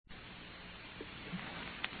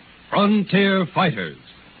Frontier Fighters.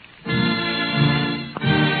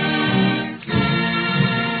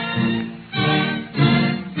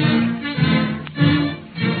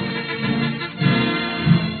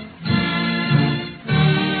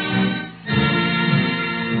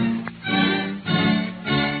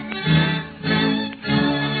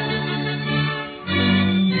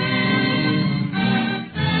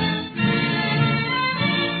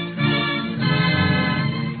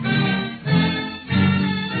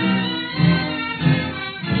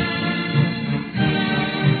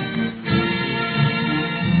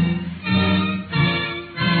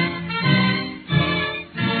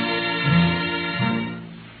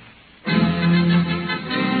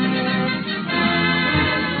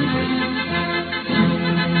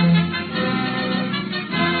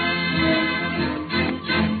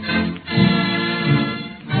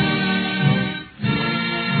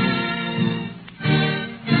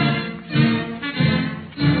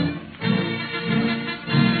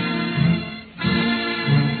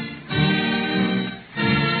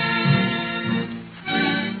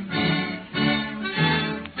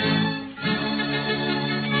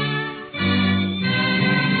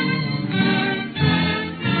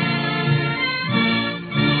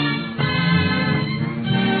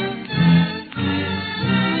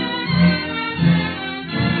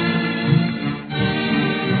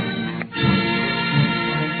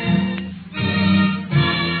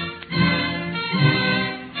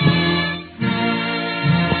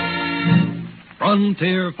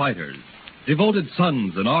 Frontier Fighters, devoted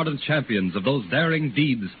sons and ardent champions of those daring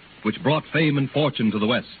deeds which brought fame and fortune to the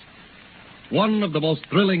West. One of the most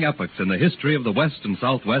thrilling epochs in the history of the West and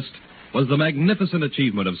Southwest was the magnificent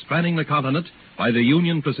achievement of spanning the continent by the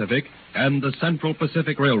Union Pacific and the Central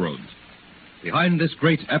Pacific Railroads. Behind this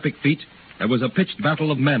great epic feat, there was a pitched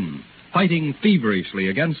battle of men, fighting feverishly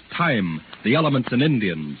against time, the elements, and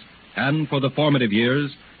Indians. And for the formative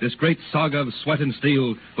years, this great saga of sweat and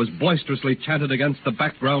steel was boisterously chanted against the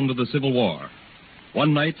background of the Civil War.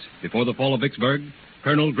 One night, before the fall of Vicksburg,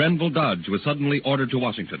 Colonel Grenville Dodge was suddenly ordered to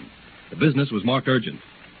Washington. The business was marked urgent.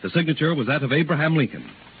 The signature was that of Abraham Lincoln.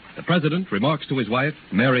 The president remarks to his wife,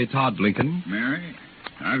 Mary Todd Lincoln, "Mary,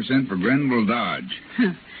 I've sent for Grenville Dodge."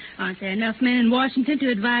 Aren't there enough men in Washington to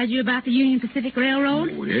advise you about the Union Pacific Railroad?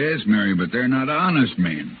 Oh, yes, Mary, but they're not honest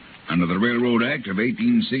men. Under the Railroad Act of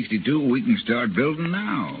 1862, we can start building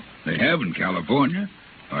now. They have in California.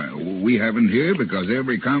 We haven't here because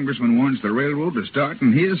every congressman wants the railroad to start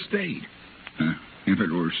in his state. If it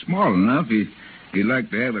were small enough, he'd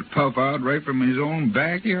like to have it puff out right from his own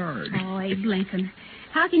backyard. Oh, Abe Lincoln,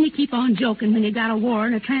 how can you keep on joking when you got a war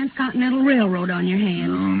and a transcontinental railroad on your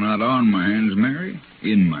hands? No, not on my hands, Mary.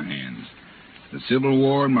 In my hands. The Civil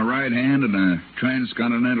War in my right hand and a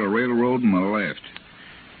transcontinental railroad in my left.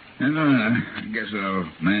 And I guess I'll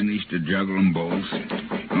manage to juggle them both.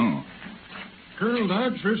 Oh. Colonel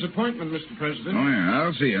Dodge, for his appointment, Mr. President. Oh, yeah,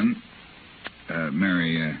 I'll see him.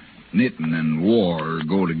 Mary, knitting and war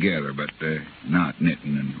go together, but not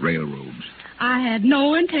knitting and railroads. I had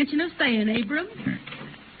no intention of staying, Abram.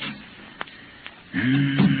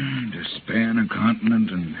 To span a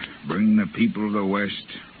continent and bring the people of the West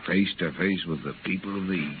face to face with the people of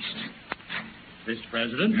the East. Mr.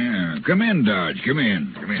 President? Yeah, come in, Dodge. Come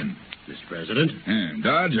in. Mr. President? Yeah,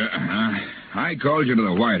 Dodge, I called you to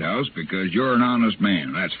the White House because you're an honest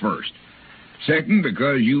man. That's first. Second,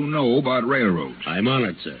 because you know about railroads. I'm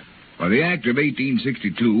honored, sir. By the Act of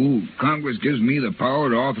 1862, Congress gives me the power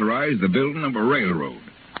to authorize the building of a railroad.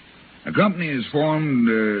 A company is formed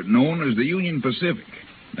known as the Union Pacific.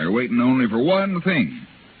 They're waiting only for one thing.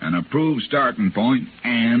 An approved starting point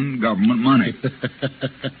and government money.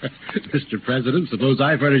 Mr. President, suppose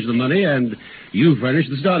I furnish the money and you furnish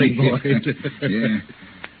the starting point.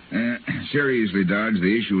 Yeah. Seriously, Dodge,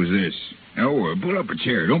 the issue is this. Oh, pull up a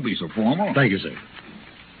chair. Don't be so formal. Thank you, sir.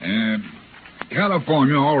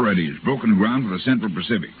 California already has broken ground for the Central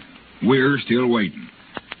Pacific. We're still waiting.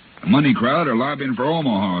 The money crowd are lobbying for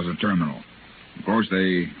Omaha as a terminal. Of course,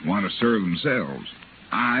 they want to serve themselves.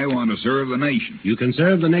 I want to serve the nation. You can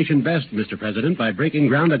serve the nation best, Mr. President, by breaking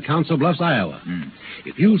ground at Council Bluffs, Iowa.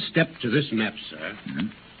 If you step to this map, sir...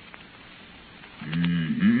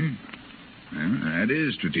 Well, that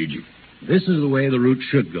is strategic. This is the way the route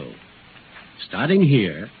should go. Starting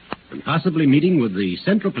here and possibly meeting with the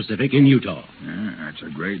Central Pacific in Utah. That's a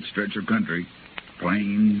great stretch of country.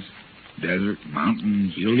 Plains, desert,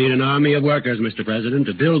 mountains. You'll need an army of workers, Mr. President,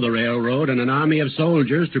 to build the railroad and an army of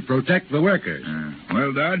soldiers to protect the workers.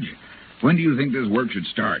 Well, Dodge, when do you think this work should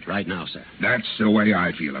start? Right now, sir. That's the way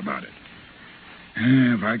I feel about it.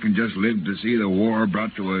 If I can just live to see the war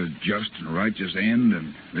brought to a just and righteous end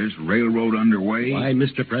and this railroad underway... Why,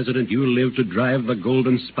 Mr. President, you live to drive the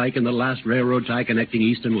golden spike in the last railroad tie connecting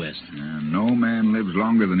east and west. No man lives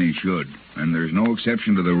longer than he should, and there's no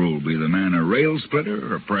exception to the rule, be the man a rail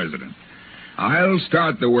splitter or president. I'll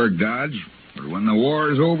start the work, Dodge, but when the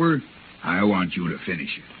war is over, I want you to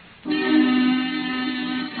finish it.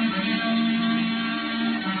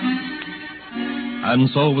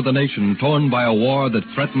 And so, with the nation torn by a war that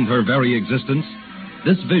threatened her very existence,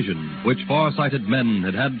 this vision, which far-sighted men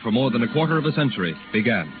had had for more than a quarter of a century,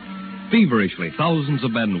 began. Feverishly, thousands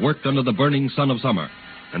of men worked under the burning sun of summer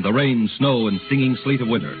and the rain, snow, and stinging sleet of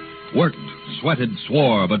winter. Worked, sweated,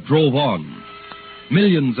 swore, but drove on.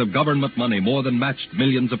 Millions of government money more than matched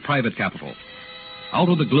millions of private capital. Out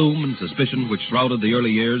of the gloom and suspicion which shrouded the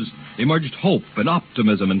early years emerged hope and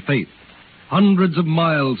optimism and faith. Hundreds of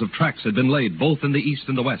miles of tracks had been laid, both in the east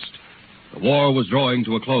and the west. The war was drawing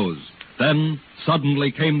to a close. Then,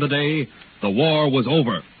 suddenly came the day the war was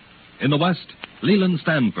over. In the west, Leland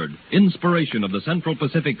Stanford, inspiration of the Central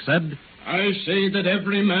Pacific, said, I say that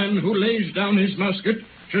every man who lays down his musket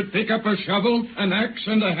should pick up a shovel, an axe,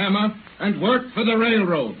 and a hammer, and work for the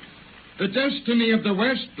railroad. The destiny of the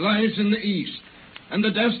west lies in the east, and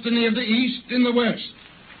the destiny of the east in the west.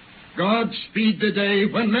 God speed the day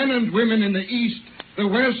when men and women in the east, the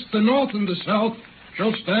west, the north, and the south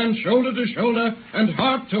shall stand shoulder to shoulder and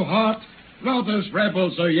heart to heart, not as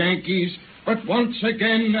rebels or Yankees, but once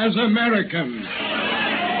again as Americans.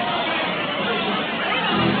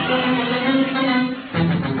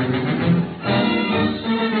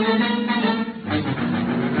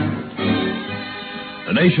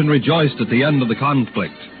 The nation rejoiced at the end of the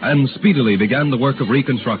conflict and speedily began the work of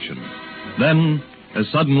reconstruction. Then, as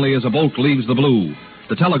suddenly as a bolt leaves the blue,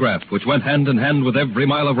 the telegraph, which went hand in hand with every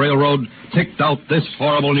mile of railroad, ticked out this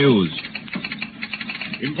horrible news.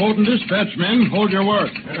 Important dispatch, men. Hold your work.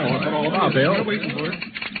 What's it all about, Bill?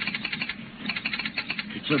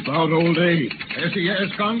 It's about old Abe. Has he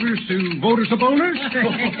asked Congress to vote us a bonus?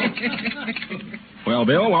 Well,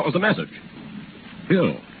 Bill, what was the message?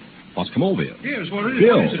 Bill, what's come over you? Yes, what is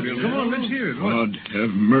Bill. it? Come on, let's hear it. God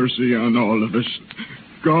have mercy on all of us.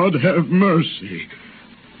 God have mercy.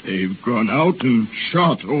 They've gone out and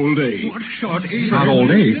shot old Abe. What shot Abe? Shot old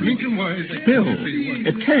Abe? Lincoln, why is it? Bill,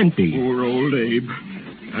 it can't be. Poor old Abe.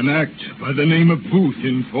 An act by the name of Booth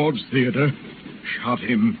in Ford's Theater shot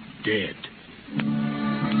him dead.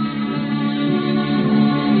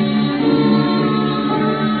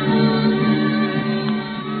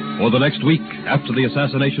 For the next week, after the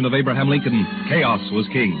assassination of Abraham Lincoln, chaos was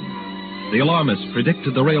king. The alarmists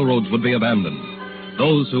predicted the railroads would be abandoned.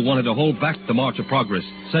 Those who wanted to hold back the march of progress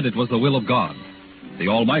said it was the will of God. The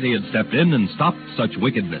Almighty had stepped in and stopped such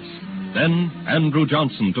wickedness. Then Andrew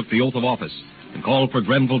Johnson took the oath of office and called for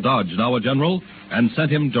Grenville Dodge, now a general, and sent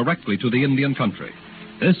him directly to the Indian country.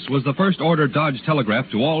 This was the first order Dodge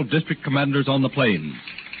telegraphed to all district commanders on the plains.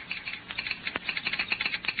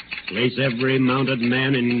 Place every mounted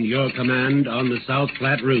man in your command on the South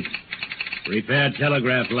Platte route. Repair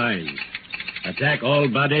telegraph lines. Attack all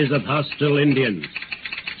bodies of hostile Indians.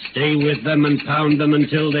 Stay with them and pound them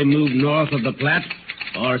until they move north of the Platte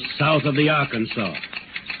or south of the Arkansas.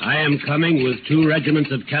 I am coming with 2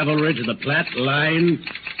 regiments of cavalry to the Platte line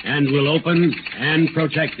and will open and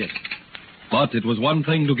protect it. But it was one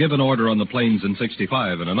thing to give an order on the plains in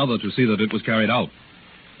 65 and another to see that it was carried out.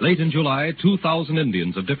 Late in July, 2,000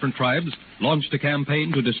 Indians of different tribes launched a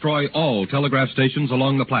campaign to destroy all telegraph stations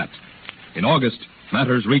along the Platte. In August,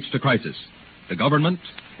 matters reached a crisis. The government,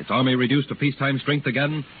 its army reduced to peacetime strength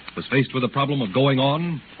again, was faced with the problem of going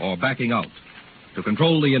on or backing out. To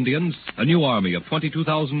control the Indians, a new army of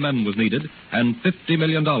 22,000 men was needed and $50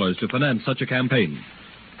 million to finance such a campaign.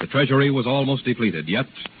 The treasury was almost depleted, yet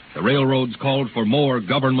the railroads called for more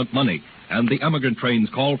government money, and the emigrant trains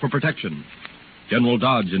called for protection. General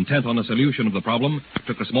Dodge, intent on a solution of the problem,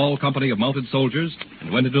 took a small company of mounted soldiers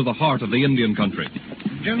and went into the heart of the Indian country.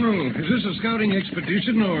 General, is this a scouting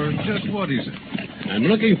expedition or just what is it? I'm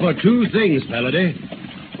looking for 2 things, Palladay.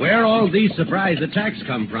 Where all these surprise attacks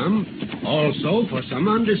come from, also for some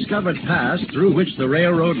undiscovered pass through which the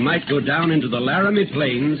railroad might go down into the Laramie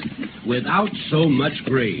Plains without so much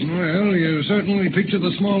grain. Well, you certainly picture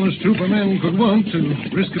the smallest troop a man could want to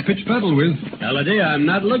risk a pitched battle with. Palladay, I'm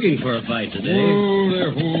not looking for a fight today. Oh, there,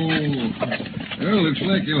 oh. Well, looks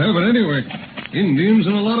like you'll have it anyway. Indians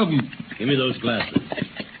and a lot of them. Give me those glasses.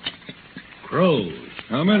 Crows.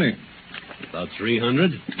 How many? About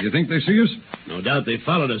 300. You think they see us? No doubt they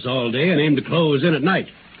followed us all day and aimed to close in at night.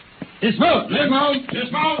 Dismount! Dismount!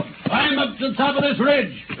 Dismount! Climb up to the top of this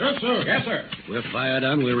ridge. Yes, sir. Yes, sir. We're fired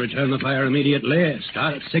on. We'll return the fire immediately.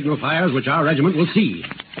 Start at signal fires, which our regiment will see.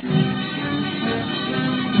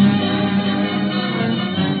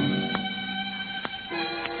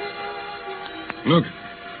 Look,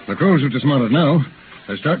 the Crows have dismounted now.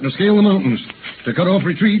 They're starting to scale the mountains to cut off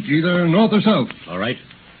retreat either north or south. All right.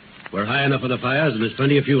 We're high enough for the fires, and there's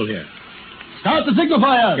plenty of fuel here. Start the signal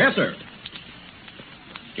fires. Yes, sir.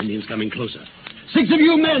 Indians coming closer. 6 of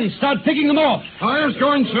you men, start picking them off. Fire's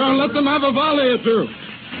going, sir. Let them have a volley or two.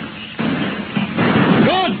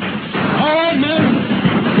 Good. All right, men.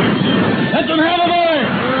 Let them have a volley.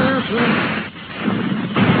 Yes, sir.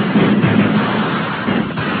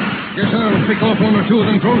 Guess I'll pick off 1 or 2 of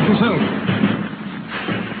them Crows myself.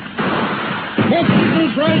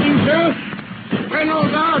 What's rising, sir?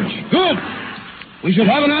 General Dodge. Good. We should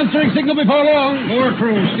have an answering signal before long. More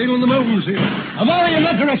Crows scaling the mountains here. A volley in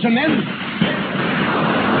that direction, men.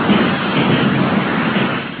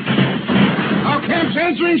 Our camp's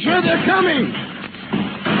answering, sir. They're coming.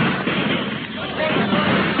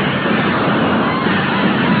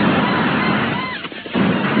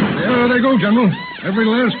 There they go, General. Every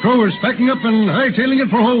last Crow is packing up and hightailing it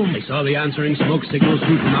for home. They saw the answering smoke signals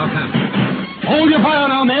through from our camp. Hold your fire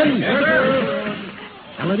now, men. Yes, sir.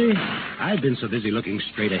 Melody, I've been so busy looking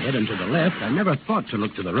straight ahead and to the left, I never thought to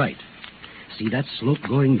look to the right. See that slope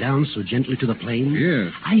going down so gently to the plain?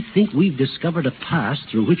 Yes. I think we've discovered a pass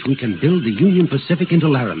through which we can build the Union Pacific into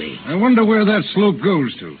Laramie. I wonder where that slope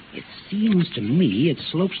goes to. It seems to me it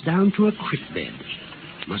slopes down to a creek bed.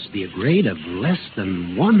 Must be a grade of less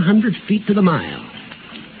than 100 feet to the mile.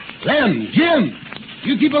 Lem, Jim,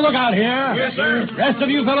 you keep a lookout here. Yes, sir. Rest of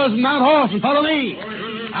you fellows mount horse and follow me.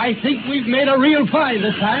 I think we've made a real find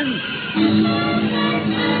this time.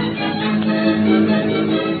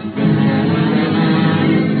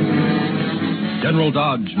 General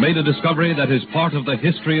Dodge made a discovery that is part of the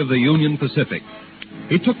history of the Union Pacific.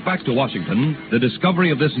 He took back to Washington the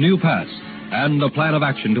discovery of this new pass and a plan of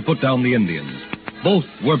action to put down the Indians. Both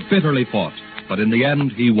were bitterly fought, but in the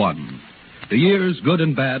end he won. The years, good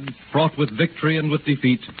and bad, fraught with victory and with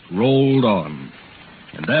defeat, rolled on.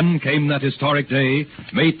 And then came that historic day,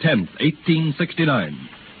 May 10th, 1869.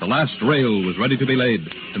 The last rail was ready to be laid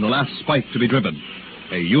and the last spike to be driven.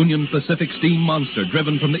 A Union Pacific steam monster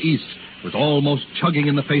driven from the east was almost chugging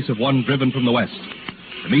in the face of one driven from the west.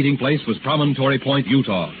 The meeting place was Promontory Point,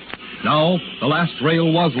 Utah. Now, the last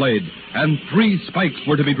rail was laid, and 3 spikes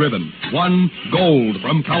were to be driven. 1 gold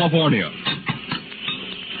from California.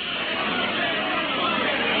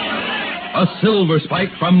 A silver spike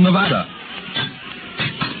from Nevada.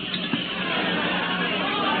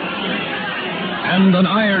 And an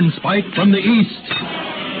iron spike from the east.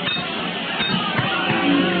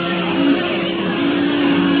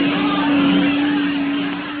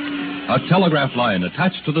 A telegraph line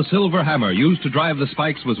attached to the silver hammer used to drive the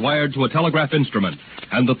spikes was wired to a telegraph instrument,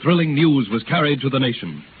 and the thrilling news was carried to the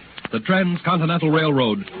nation. The Transcontinental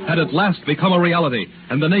Railroad had at last become a reality,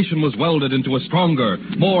 and the nation was welded into a stronger,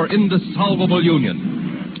 more indissoluble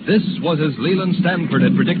union. This was as Leland Stanford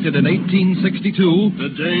had predicted in 1862. The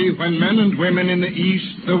day when men and women in the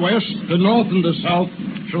East, the West, the North, and the South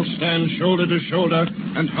shall stand shoulder to shoulder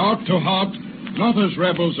and heart to heart, not as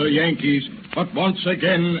rebels or Yankees, but once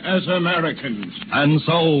again as Americans. And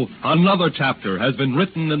so, another chapter has been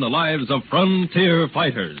written in the lives of frontier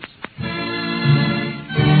fighters.